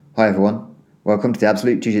Hi everyone, welcome to the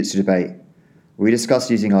Absolute Jiu-Jitsu debate. We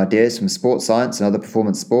discuss using ideas from sports science and other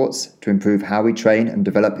performance sports to improve how we train and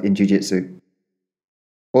develop in jiu-jitsu.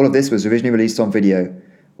 All of this was originally released on video,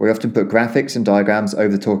 where we often put graphics and diagrams over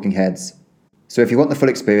the talking heads. So if you want the full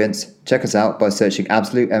experience, check us out by searching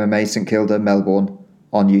Absolute MMA St Kilda, Melbourne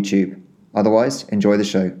on YouTube. Otherwise, enjoy the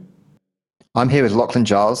show. I'm here with Lachlan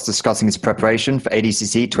Giles discussing his preparation for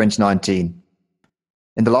ADCC 2019.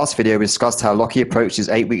 In the last video, we discussed how Lachy approached his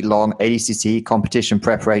 8-week-long ADCC competition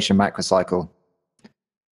preparation macrocycle.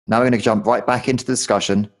 Now we're going to jump right back into the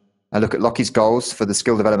discussion and look at Lachy's goals for the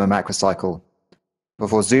skill development macrocycle,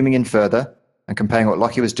 before zooming in further and comparing what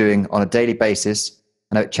Lachy was doing on a daily basis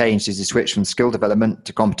and how it changed as he switched from skill development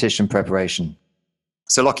to competition preparation.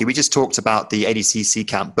 So Lachy, we just talked about the ADCC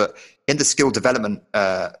camp, but in the skill development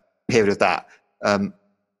period of that,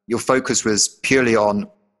 your focus was purely on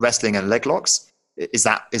wrestling and leg locks. Is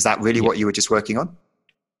that really what you were just working on?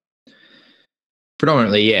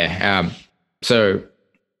 Predominantly, yeah. So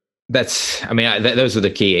that's, those are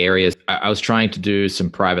the key areas. I was trying to do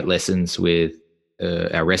some private lessons with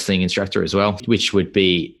our wrestling instructor as well, which would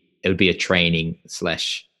be a training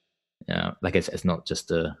slash, like it's not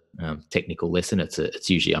just a technical lesson. It's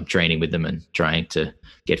usually I'm training with them and trying to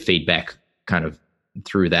get feedback kind of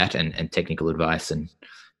through that and technical advice and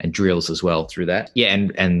drills as well through that. Yeah,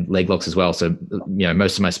 and leg locks as well. So,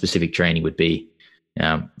 most of my specific training would be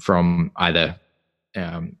from either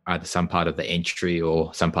some part of the entry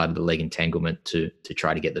or some part of the leg entanglement to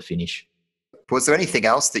try to get the finish. Was there anything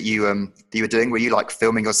else that you were doing? Were you like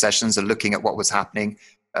filming your sessions and looking at what was happening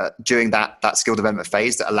during that skill development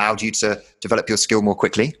phase that allowed you to develop your skill more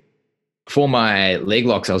quickly? For my leg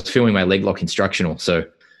locks, I was filming my leg lock instructional. So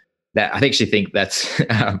that I actually think that's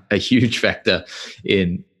a huge factor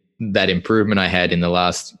in that improvement I had in the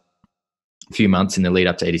last few months in the lead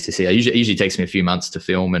up to ADCC. It usually takes me a few months to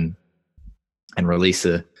film and release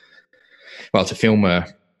to film a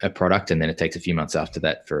product, and then it takes a few months after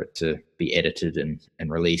that for it to be edited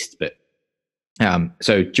and released. But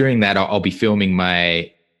so during that, I'll be filming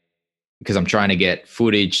because I'm trying to get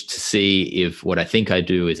footage to see if what I think I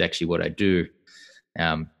do is actually what I do,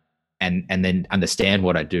 and then understand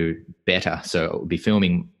what I do better. So I'll be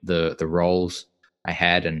filming the roles I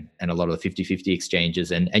had and a lot of the 50-50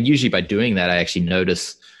 exchanges. And usually by doing that, I actually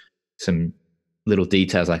notice some little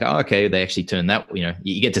details like, oh, okay, they actually turned that,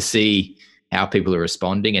 you get to see how people are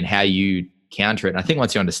responding and how you counter it. And I think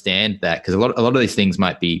once you understand that, because a lot of these things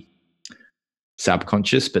might be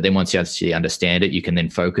subconscious, but then once you actually understand it, you can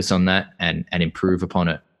then focus on that and improve upon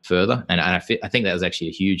it further. And I think that was actually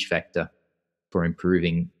a huge factor for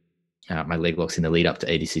improving my leg locks in the lead up to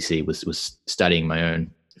ADCC was studying my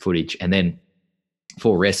own footage. And then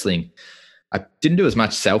for wrestling, I didn't do as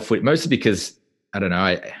much self footage, mostly because I don't know.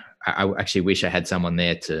 I actually wish I had someone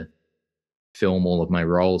there to film all of my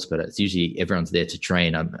roles, but it's usually everyone's there to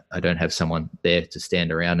train. I don't have someone there to stand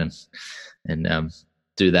around and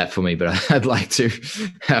do that for me, but I'd like to.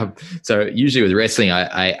 So usually with wrestling,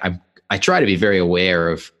 I try to be very aware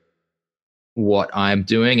of what I'm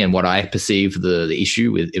doing and what I perceive the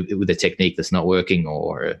issue with a technique that's not working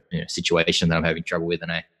or a situation that I'm having trouble with,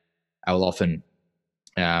 and I will often.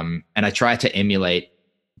 And I try to emulate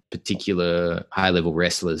particular high-level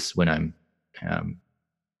wrestlers when I'm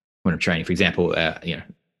training. For example, a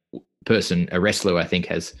wrestler I think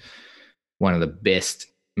has one of the best,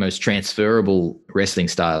 most transferable wrestling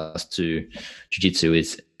styles to jiu-jitsu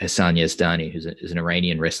is Hassan Yazdani, who's an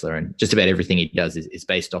Iranian wrestler, and just about everything he does is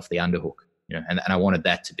based off the underhook. And I wanted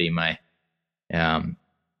that to be my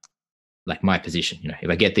my position. If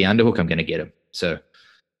I get the underhook, I'm going to get him. So.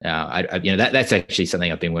 That's actually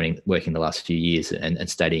something I've been working the last few years and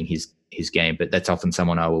studying his game. But that's often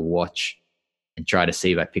someone I will watch and try to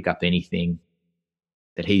see if I pick up anything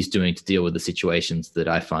that he's doing to deal with the situations that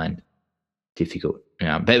I find difficult.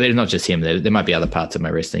 But it's not just him. There might be other parts of my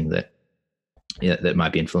wrestling that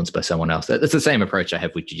might be influenced by someone else. That's the same approach I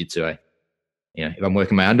have with jiu-jitsu. If I'm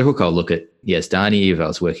working my underhook, I'll look at Yazdani. If I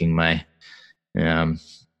was working my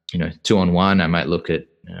 2-on-1, I might look at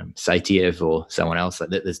Saitiev or someone else.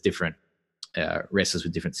 Like there's different wrestlers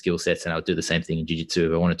with different skill sets, and I'll do the same thing in jiu-jitsu.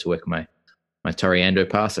 If I wanted to work my Toriando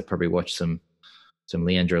pass, I'd probably watch some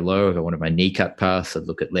Leandro Lowe. If I wanted my knee cut pass, I'd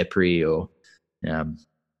look at Lepri or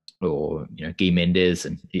Guy Mendez,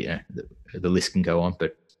 and the list can go on.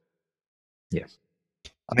 But yeah.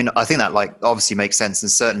 I think that obviously makes sense,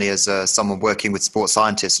 and certainly as someone working with sports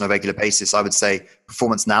scientists on a regular basis, I would say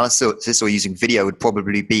performance analysis or using video would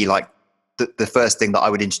probably be the first thing that I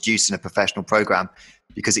would introduce in a professional program,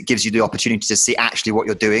 because it gives you the opportunity to see actually what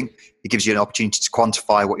you're doing. It gives you an opportunity to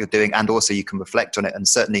quantify what you're doing, and also you can reflect on it. And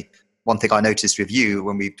certainly one thing I noticed with you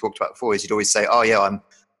when we talked about before is you'd always say, "Oh yeah,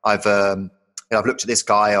 I've looked at this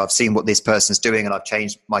guy, I've seen what this person's doing, and I've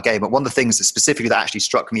changed my game." But one of the things that specifically that actually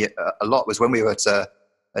struck me a lot was when we were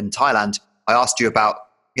in Thailand. I asked you about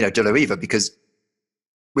De La Riva, because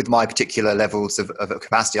with my particular levels of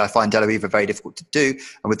capacity, I find De La Riva very difficult to do.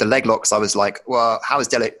 And with the leg locks, I was like, well, how is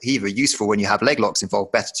De La Riva useful when you have leg locks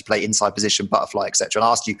involved? Better to play inside position, butterfly, etc. And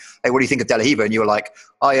I asked you, hey, what do you think of De La Riva? And you were like,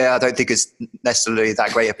 oh yeah, I don't think it's necessarily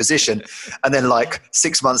that great a position. And then like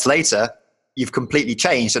 6 months later, you've completely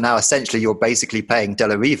changed. And now essentially you're basically playing De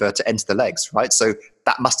La Riva to enter the legs, right? So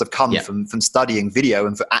that must have come from studying video,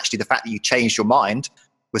 and for actually the fact that you changed your mind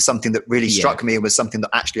was something that really struck me, and was something that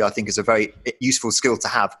actually I think is a very useful skill to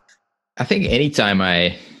have. I think anytime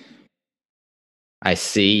I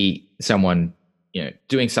see someone,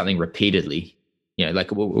 doing something repeatedly,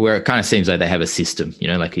 like where it kind of seems like they have a system,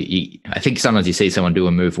 like I think sometimes you see someone do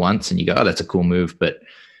a move once and you go, oh, that's a cool move. But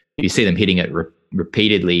if you see them hitting it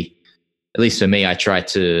repeatedly, at least for me, I try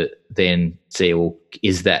to then see, well,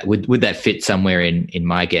 is that, would that fit somewhere in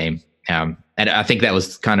my game? And I think that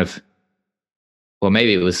was kind of, well,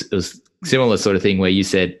 maybe it was similar sort of thing where you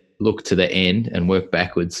said, look to the end and work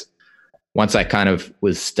backwards. Once I kind of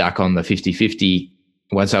was stuck on the 50-50,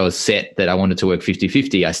 once I was set that I wanted to work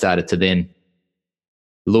 50-50, I started to then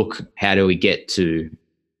look, how do we get to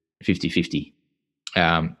 50-50?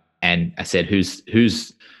 And I said, who's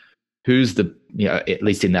the, at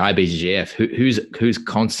least in the IBJJF, who's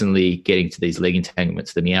constantly getting to these leg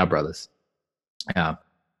entanglements, the Meow brothers. And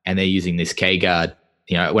they're using this K-guard.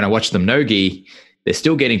 When I watch them no-gi, they're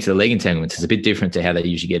still getting to the leg entanglements. It's a bit different to how they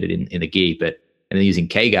usually get it in the gi, and they're using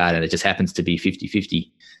K-guard, and it just happens to be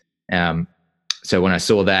 50-50. So when I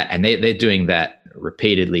saw that, and they're doing that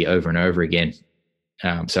repeatedly over and over again,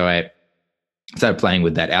 so I started playing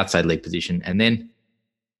with that outside leg position. And then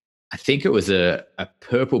I think it was a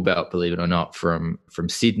purple belt, believe it or not, from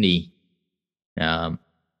Sydney,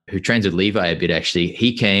 who trains with Levi a bit actually.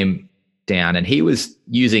 He came down and he was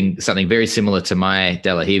using something very similar to my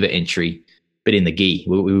De La Riva entry, but in the gi.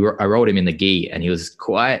 I rolled him in the gi, and he was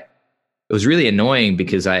it was really annoying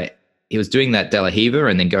because he was doing that De La Riva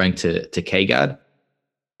and then going to K-guard,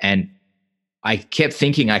 and I kept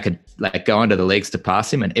thinking I could like go under the legs to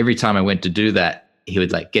pass him, and every time I went to do that, he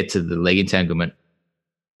would like get to the leg entanglement,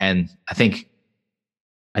 and I think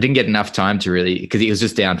I didn't get enough time to really, because he was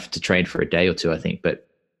just down to train for a day or two, I think, but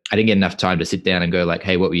I didn't get enough time to sit down and go like,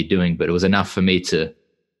 hey, what were you doing? But it was enough for me to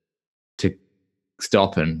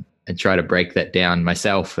stop and try to break that down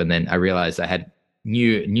myself. And then I realized I had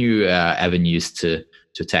new avenues to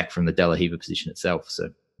attack from the De La Riva position itself. So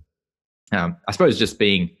I suppose just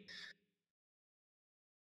being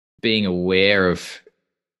aware of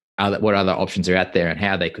what other options are out there and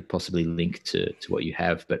how they could possibly link to what you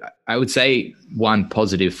have. But I would say one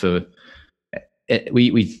positive for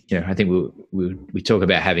I think we talk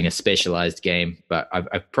about having a specialized game, but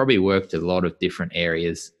I've probably worked a lot of different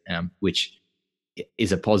areas, which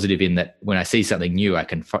is a positive in that when I see something new, I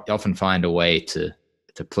can often find a way to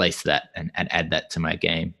place that and add that to my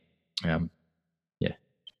game. But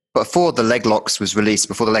before the leg locks was released,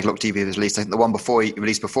 before the leg lock DVD was released, I think the one before you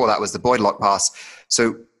released before that was the body lock pass.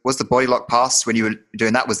 So was the body lock pass, when you were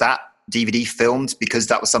doing that, was that DVD filmed because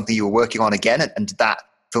that was something you were working on again? And did that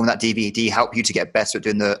film, that DVD, help you to get better at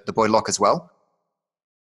doing the body lock as well?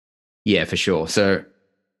 Yeah, for sure. So,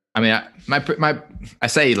 I mean, I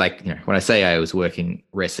say, like, when I say I was working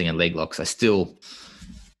wrestling and leg locks, I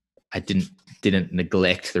didn't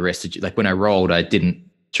neglect the rest of, like, when I rolled, I didn't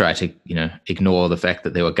try to, ignore the fact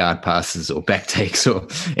that there were guard passes or back takes or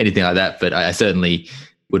anything like that. But I certainly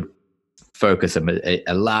would focus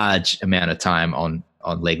a large amount of time on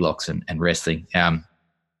leg locks and wrestling. And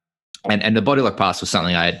the body lock pass was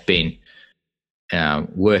something I had been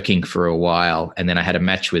working for a while. And then I had a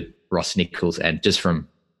match with Ross Nichols, and just from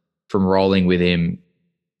rolling with him,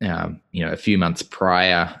 a few months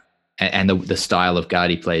prior, and the style of guard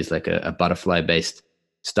he plays, like a butterfly based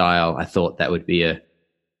style, I thought that would be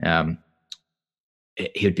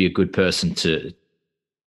he would be a good person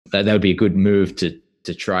that would be a good move to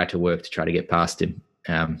try to work, to try to get past him.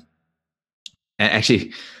 And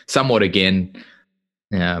actually somewhat again,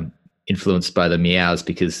 influenced by the Meows,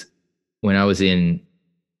 because when I was in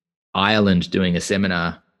Ireland doing a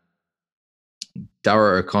seminar,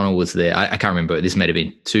 Dara O'Connell was there. I can't remember. This might have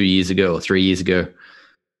been 2 years ago or 3 years ago.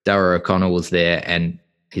 Dara O'Connell was there, and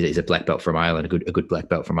he's a black belt from Ireland, a good black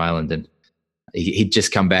belt from Ireland. And he'd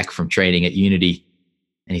just come back from training at Unity,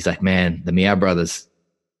 and he's like, man, the Meow brothers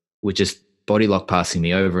were just body lock passing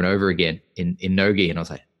me over and over again in no-gi. And I was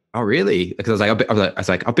like, oh, really? Because I was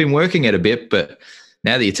like, I've been working it a bit, but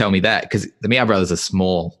now that you tell me that, because the Meow brothers are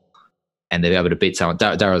small, and they're able to beat someone.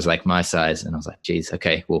 Dara's like my size, and I was like, geez,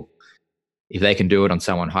 okay, well, if they can do it on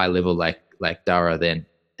someone high level like Dara, then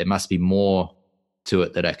there must be more to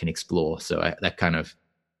it that I can explore. So that kind of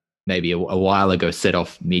maybe a while ago set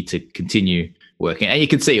off me to continue working. And you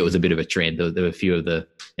can see it was a bit of a trend. There were a few of the,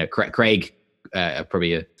 Craig,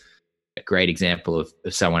 probably a great example of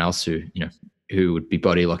someone else who would be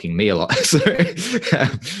body locking me a lot. So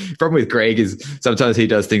problem with Craig is sometimes he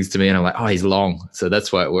does things to me and I'm like, oh, he's long, so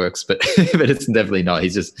that's why it works. But but it's definitely not.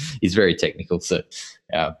 He's very technical. So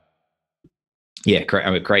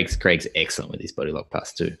Craig's excellent with his body lock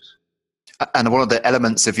pass too. And one of the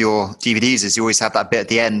elements of your DVDs is you always have that bit at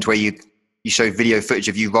the end where you show video footage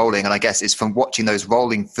of you rolling. And I guess it's from watching those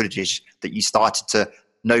rolling footage that you started to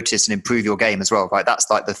notice and improve your game as well, right? That's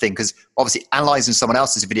like the thing, because obviously analyzing someone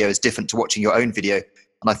else's video is different to watching your own video.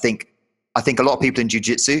 And I think a lot of people in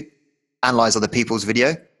jiu-jitsu analyze other people's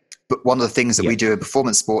video. But one of the things that we do in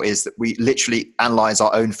performance sport is that we literally analyze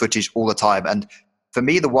our own footage all the time. And for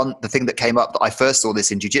me, the thing that came up that I first saw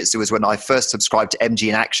this in jiu-jitsu was when I first subscribed to MG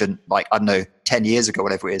in Action, like, I don't know, 10 years ago,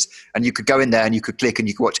 whatever it is. And you could go in there and you could click and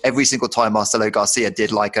you could watch every single time Marcelo Garcia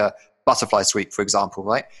did like a butterfly sweep, for example,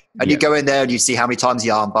 right? And you go in there and you see how many times he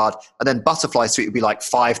armbarred, and then butterfly sweep would be like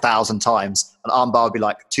 5,000 times, and armbar would be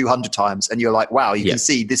like 200 times. And you're like, wow, you can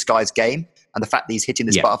see this guy's game. And the fact that he's hitting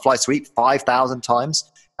this butterfly sweep 5,000 times,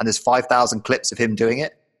 and there's 5,000 clips of him doing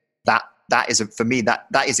it, that is, for me, that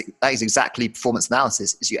is exactly performance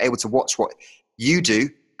analysis. Is you're able to watch what you do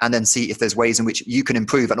and then see if there's ways in which you can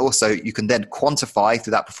improve. And also you can then quantify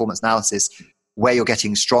through that performance analysis where you're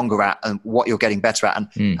getting stronger at and what you're getting better at and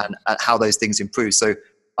how those things improve. So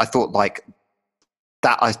I thought like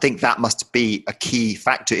that, I think that must be a key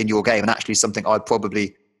factor in your game, and actually something I'd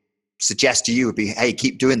probably suggest to you would be, hey,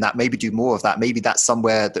 keep doing that. Maybe do more of that. Maybe that's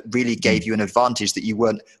somewhere that really gave you an advantage that you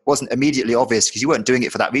wasn't immediately obvious, because you weren't doing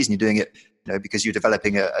it for that reason. You're doing it, because you're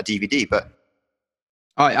developing a DVD. But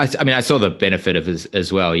I mean, I saw the benefit of it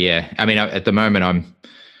as well. Yeah. I mean, at the moment I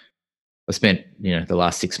spent, the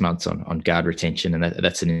last 6 months on guard retention, and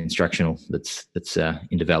that's an instructional that's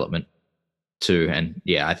in development too. And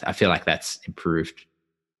yeah, I feel like that's improved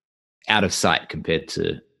out of sight compared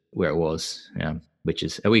to where it was. Which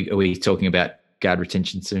is, are we talking about guard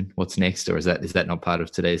retention soon? What's next, or is that not part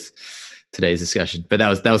of today's discussion? But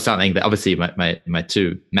that was something that obviously my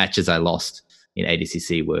two matches I lost in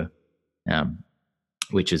ADCC were,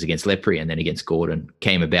 which was against Lepre and then against Gordon,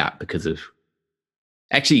 came about because of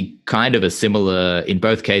actually kind of a similar. In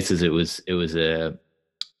both cases, it was a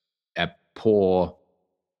poor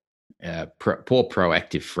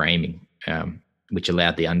proactive framing, which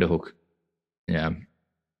allowed the underhook.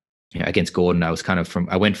 Against Gordon, I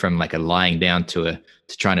went from like a lying down to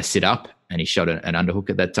trying to sit up, and he shot an underhook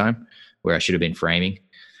at that time where I should have been framing.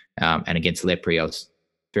 And against Lepre, I was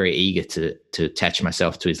very eager to attach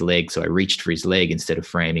myself to his leg, so I reached for his leg instead of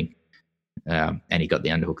framing, and he got the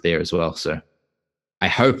underhook there as well. So I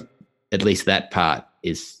hope at least that part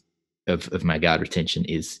is of my guard retention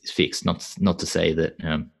is fixed. Not to say that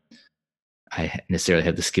I necessarily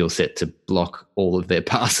have the skill set to block all of their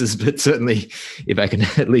passes, but certainly if I can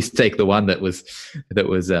at least take the one that was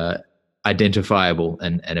identifiable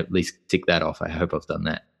and at least tick that off, I hope I've done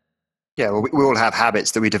that. Yeah, well, we all have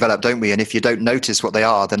habits that we develop, don't we? And if you don't notice what they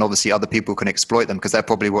are, then obviously other people can exploit them because they're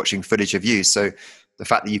probably watching footage of you. So the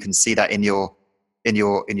fact that you can see that in your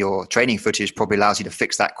training footage probably allows you to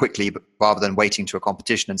fix that quickly, but rather than waiting to a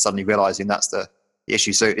competition and suddenly realizing that's the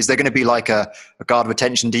issue. So is there going to be like a guard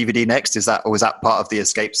retention DVD next? Is that part of the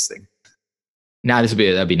escapes thing? No,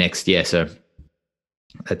 that'll be next. Yeah. So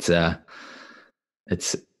it's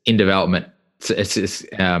in development.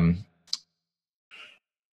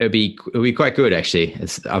 It'll be quite good actually.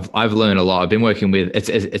 I've learned a lot. I've been working with,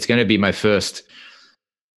 it's going to be my first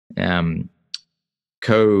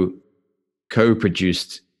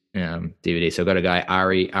co-produced DVD. So I've got a guy,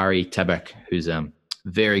 Ari Tabak, who's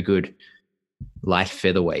very good light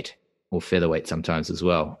featherweight, or featherweight sometimes as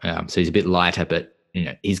well. So he's a bit lighter, but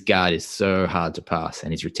his guard is so hard to pass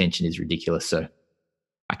and his retention is ridiculous. So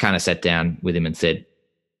I kind of sat down with him and said,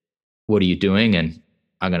 what are you doing? And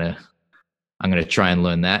I'm going to try and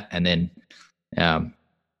learn that. And then, try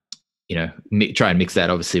and mix that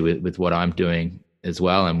obviously with what I'm doing as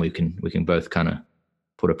well. And we can both kind of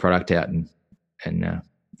put a product out and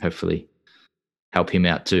hopefully help him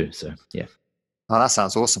out too. So, yeah. Oh, that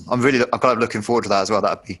sounds awesome. I'm kind of looking forward to that as well.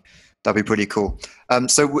 That'd be pretty cool.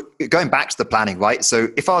 So going back to the planning, right? So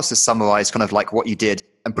if I was to summarize kind of like what you did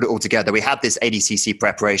and put it all together, we had this ADCC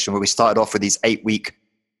preparation where we started off with these 8-week,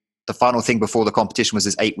 the final thing before the competition was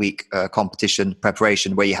this 8-week competition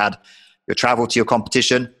preparation where you had your travel to your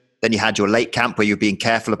competition, Then you had your late camp where you were being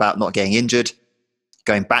careful about not getting injured.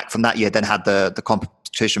 Going back from that, you then had the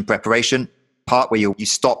competition preparation part where you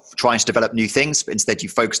stopped trying to develop new things, but instead you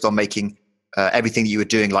focused on making everything that you were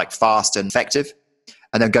doing like fast and effective.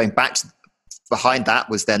 And then going back behind that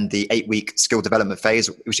was then the 8-week skill development phase,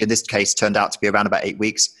 which in this case turned out to be around about 8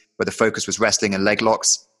 weeks, where the focus was wrestling and leg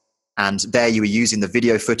locks. And there you were using the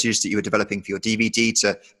video footage that you were developing for your DVD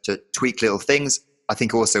to tweak little things. I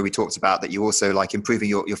think also we talked about that you also like improving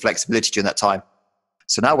your flexibility during that time.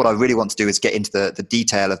 So now what I really want to do is get into the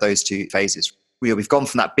detail of those two phases. We've gone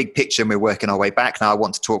from that big picture and we're working our way back. Now I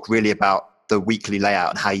want to talk really about the weekly layout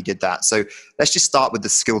and how you did that. So let's just start with the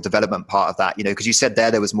skill development part of that, because you said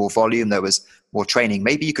there was more volume, there was more training.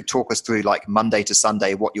 Maybe you could talk us through like Monday to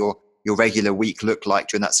Sunday, what your regular week looked like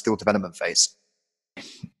during that skill development phase.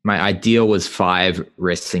 My ideal was 5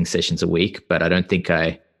 wrestling sessions a week, but I don't think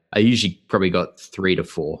I usually probably got 3 to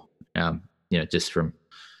 4, just from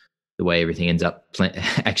the way everything ends up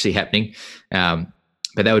actually happening.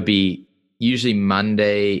 But that would be usually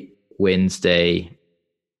Monday, Wednesday,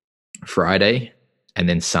 Friday, and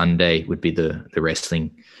then Sunday would be the wrestling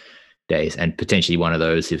days, and potentially one of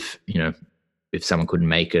those if someone couldn't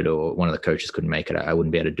make it or one of the coaches couldn't make it, I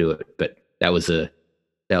wouldn't be able to do it. But that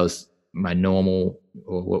was my normal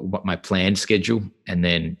or what my planned schedule. And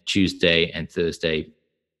then Tuesday and Thursday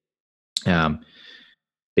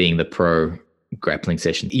being the pro grappling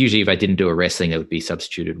session. Usually if I didn't do a wrestling, it would be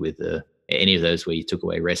substituted with any of those where you took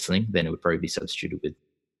away wrestling, then it would probably be substituted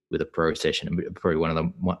with a pro session, and probably one of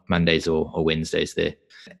the Mondays or Wednesdays there.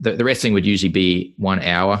 The wrestling would usually be 1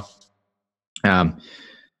 hour.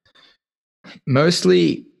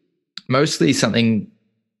 Mostly something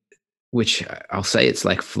which I'll say it's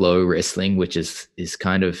like flow wrestling, which is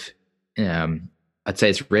kind of, I'd say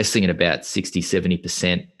it's wrestling at about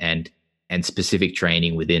 60-70% and specific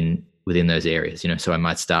training within those areas, so I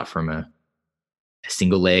might start from a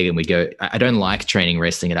single leg and we go. I don't like training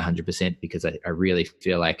wrestling at 100% because I really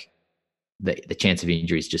feel like the chance of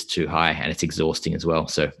injury is just too high and it's exhausting as well.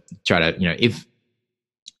 So try to, if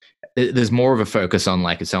there's more of a focus on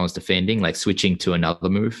like if someone's defending, like switching to another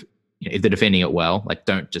move, if they're defending it well, like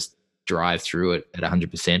don't just drive through it at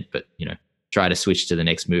 100%, but try to switch to the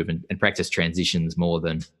next move and practice transitions more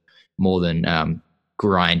than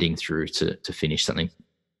grinding through to finish something.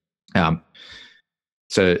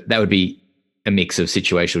 So that would be a mix of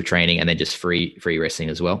situational training and then just free wrestling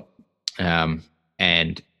as well, and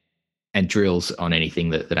drills on anything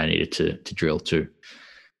that I needed to drill to.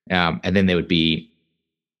 And then there would be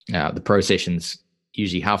the pro sessions,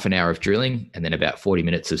 usually half an hour of drilling and then about 40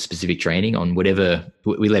 minutes of specific training on whatever.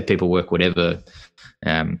 We let people work whatever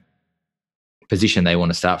position they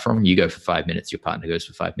want to start from. You go for 5 minutes, your partner goes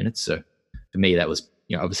for 5 minutes. So for me, that was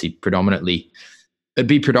obviously predominantly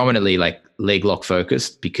like leg lock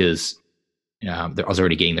focused because I was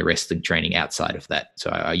already getting the wrestling training outside of that.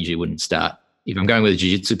 So I usually wouldn't start. If I'm going with a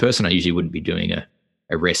jiu-jitsu person, I usually wouldn't be doing a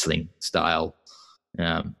wrestling style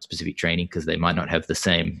specific training because they might not have the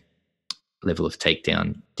same level of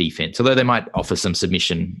takedown defense. Although they might offer some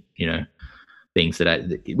submission, things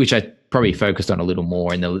which I probably focused on a little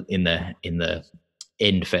more in the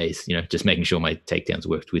end phase. Just making sure my takedowns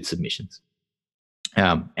worked with submissions,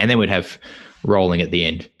 and then we'd have rolling at the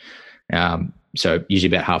end. So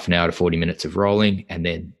usually about half an hour to 40 minutes of rolling, and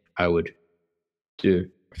then I would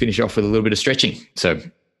finish off with a little bit of stretching. So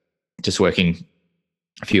just working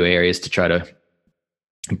a few areas to try to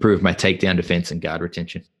improve my takedown defense and guard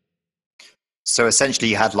retention. So essentially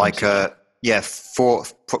you had like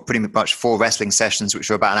pretty much 4 wrestling sessions, which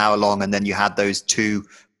were about an hour long. And then you had those 2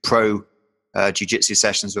 pro jiu-jitsu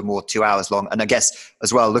sessions were more 2 hours long. And I guess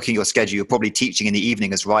as well, looking at your schedule, you're probably teaching in the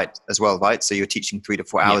evening as well, right? So you're teaching 3 to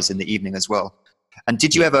 4 hours in the evening as well. And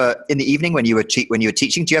did you ever, in the evening when you were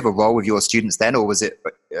teaching, do you have a role with your students then, or was it,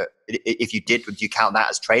 if you did, would you count that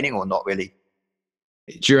as training or not really?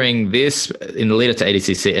 During this, in the lead up to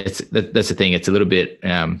ADCC, that's the thing. It's a little bit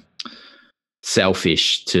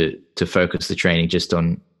selfish to focus the training just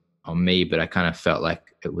on me, but I kind of felt like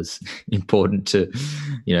it was important to,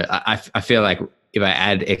 I feel like if I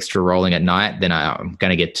add extra rolling at night, then I'm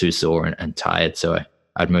going to get too sore and tired. So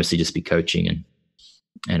I'd mostly just be coaching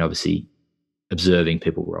and obviously observing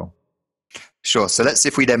people roll. Sure. So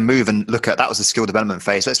if we then move and look at, that was the skill development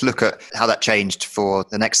phase. Let's look at how that changed for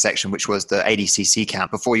the next section, which was the ADCC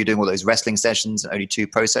camp. Before you're doing all those wrestling sessions and only 2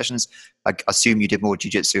 pro sessions, I assume you did more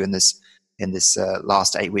jiu-jitsu in this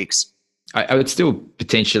last 8 weeks. I would still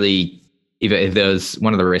potentially, if there was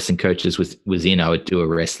one of the wrestling coaches was in, I would do a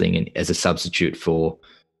wrestling as a substitute for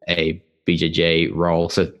a BJJ role.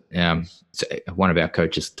 So one of our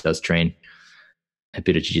coaches does train a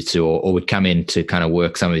bit of jiu-jitsu, or would come in to kind of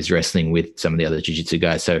work some of his wrestling with some of the other jiu-jitsu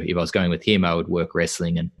guys. So if I was going with him, I would work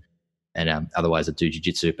wrestling and otherwise I'd do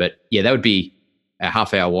jiu-jitsu. But yeah, that would be a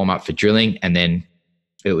half-hour warm-up for drilling, and then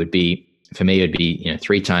it would be, for me, it'd be, you know,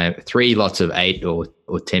 three lots of 8 or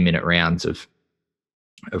 10-minute rounds of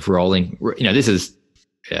rolling. You know, this is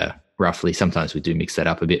roughly, sometimes we do mix that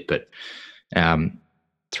up a bit, but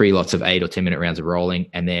 3 lots of 8 or 10-minute rounds of rolling,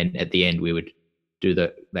 and then at the end we would do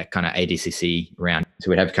that kind of ADCC round.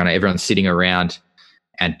 So we'd have kind of everyone sitting around,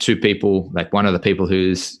 and 2 people, like one of the people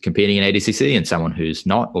who's competing in ADCC and someone who's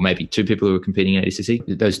not, or maybe 2 people who are competing in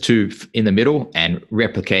ADCC, those 2 in the middle, and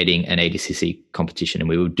replicating an ADCC competition. And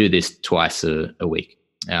we would do this twice a week,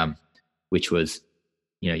 which was,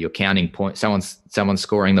 you know, you're counting points. Someone's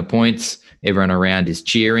scoring the points. Everyone around is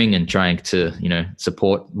cheering and trying to, you know,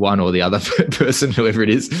 support one or the other person, whoever it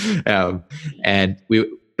is.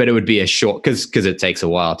 But it would be a short, because it takes a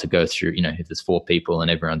while to go through. You know, if there's 4 people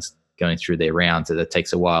and everyone's going through their rounds, that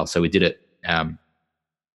takes a while. So we did it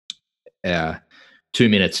 2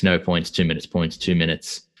 minutes, no points, 2 minutes points, 2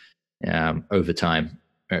 minutes overtime.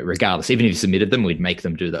 Regardless, even if you submitted them, we'd make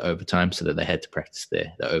them do the overtime so that they had to practice the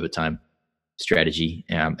overtime strategy.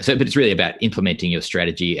 But it's really about implementing your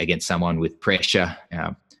strategy against someone with pressure,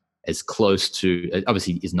 as close to,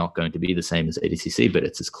 obviously is not going to be the same as ADCC, but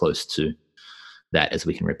it's as close to that as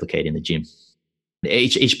we can replicate in the gym.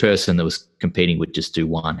 Each person that was competing would just do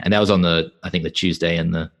one, and that was on I think the Tuesday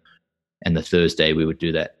and the Thursday we would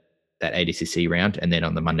do that ADCC round, and then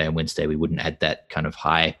on the Monday and Wednesday we wouldn't add that kind of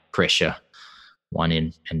high pressure one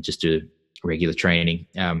in and just do regular training.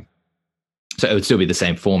 So it would still be the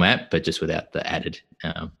same format, but just without the added,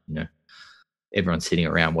 you know, everyone sitting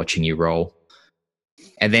around watching you roll.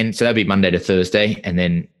 And then, so that'd be Monday to Thursday. And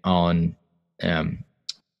then on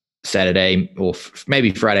Saturday, or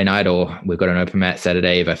maybe Friday night, or we've got an open mat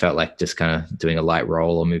Saturday, if I felt like just kind of doing a light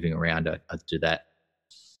roll or moving around, I'd do that.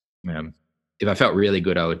 If I felt really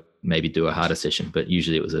good, I would maybe do a harder session, but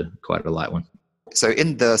usually it was quite a light one. So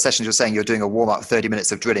in the sessions you're saying you're doing a warm-up, 30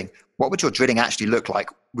 minutes of drilling. What would your drilling actually look like?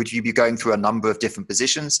 Would you be going through a number of different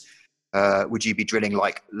positions? Would you be drilling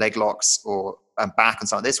like leg locks or back and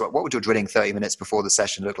something like this? What would your drilling 30 minutes before the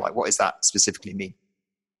session look like? What does that specifically mean?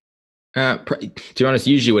 To be honest,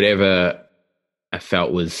 usually whatever I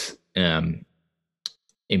felt was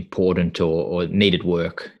important or needed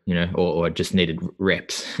work, you know, or just needed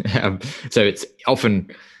reps. So it's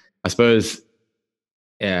often, I suppose,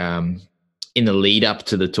 in the lead up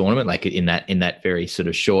to the tournament, like in that very sort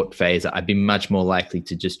of short phase, I'd be much more likely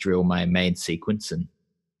to just drill my main sequence and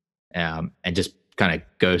just kind of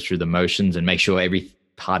go through the motions and make sure every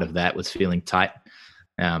part of that was feeling tight.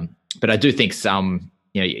 But I do think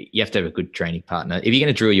you know, you have to have a good training partner. If you're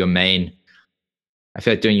going to drill your main, I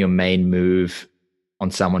feel like doing your main move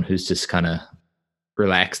on someone who's just kind of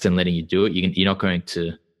relaxed and letting you do it, you're not going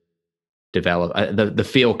to develop. The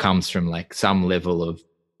feel comes from like some level of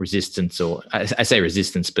resistance, or I say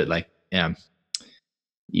resistance, but like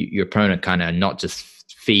your opponent kind of not just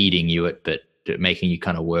feeding you it, but making you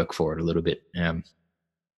kind of work for it a little bit.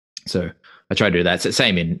 So I try to do that. It's the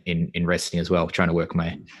same in wrestling as well, trying to work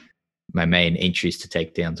my main entries to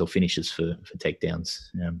takedowns or finishes for takedowns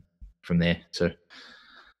from there. So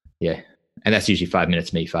yeah, and that's usually 5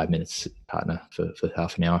 minutes me, 5 minutes partner for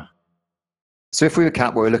half an hour. So if we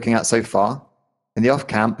recap what we're looking at so far, in the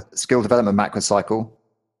off-camp skill development macrocycle,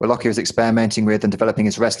 where Lachy was experimenting with and developing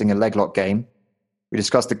his wrestling and leg lock game, we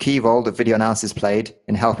discussed the key role that video analysis played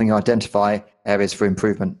in helping you identify areas for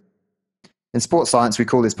improvement. In sports science, we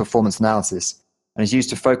call this performance analysis, and is used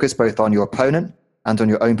to focus both on your opponent and on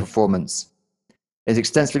your own performance. It is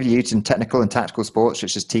extensively used in technical and tactical sports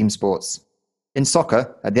such as team sports. In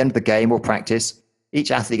soccer, at the end of the game or practice, each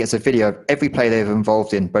athlete gets a video of every play they were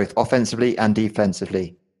involved in, both offensively and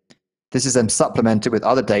defensively. This is then supplemented with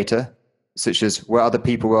other data, such as where other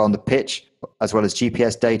people were on the pitch, as well as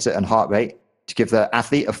GPS data and heart rate, to give the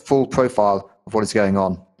athlete a full profile of what is going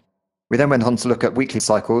on. We then went on to look at weekly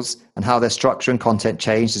cycles and how their structure and content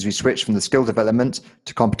changed as we switched from the skill development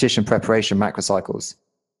to competition preparation macrocycles.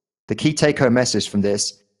 The key take-home message from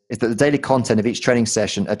this is that the daily content of each training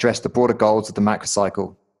session addressed the broader goals of the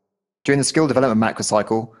macrocycle. During the skill development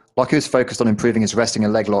macrocycle, Lachy was focused on improving his wrestling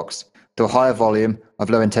and leg locks through a higher volume of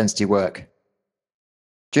low-intensity work.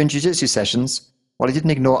 During jiu-jitsu sessions, while he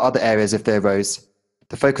didn't ignore other areas if they arose,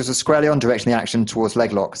 the focus was squarely on directing the action towards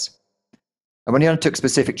leg locks. And when he undertook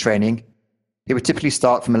specific training, he would typically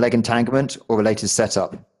start from a leg entanglement or related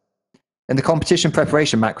setup. In the competition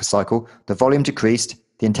preparation macrocycle, the volume decreased,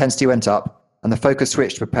 the intensity went up, and the focus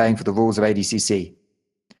switched to preparing for the rules of ADCC.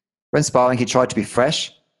 When sparring, he tried to be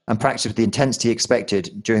fresh and practice with the intensity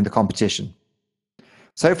expected during the competition.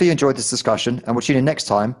 So hopefully you enjoyed this discussion, and we'll tune in next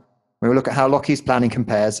time when we look at how Lachy's planning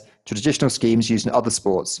compares to traditional schemes used in other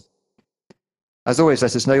sports. As always,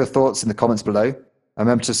 let us know your thoughts in the comments below, and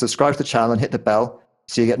remember to subscribe to the channel and hit the bell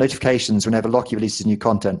so you get notifications whenever Lachy releases new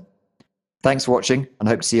content. Thanks for watching, and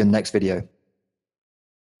I hope to see you in the next video.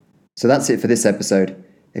 So that's it for this episode.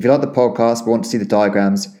 If you like the podcast but want to see the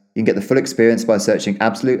diagrams, you can get the full experience by searching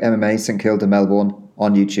Absolute MMA St Kilda Melbourne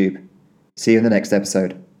on YouTube. See you in the next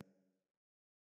episode.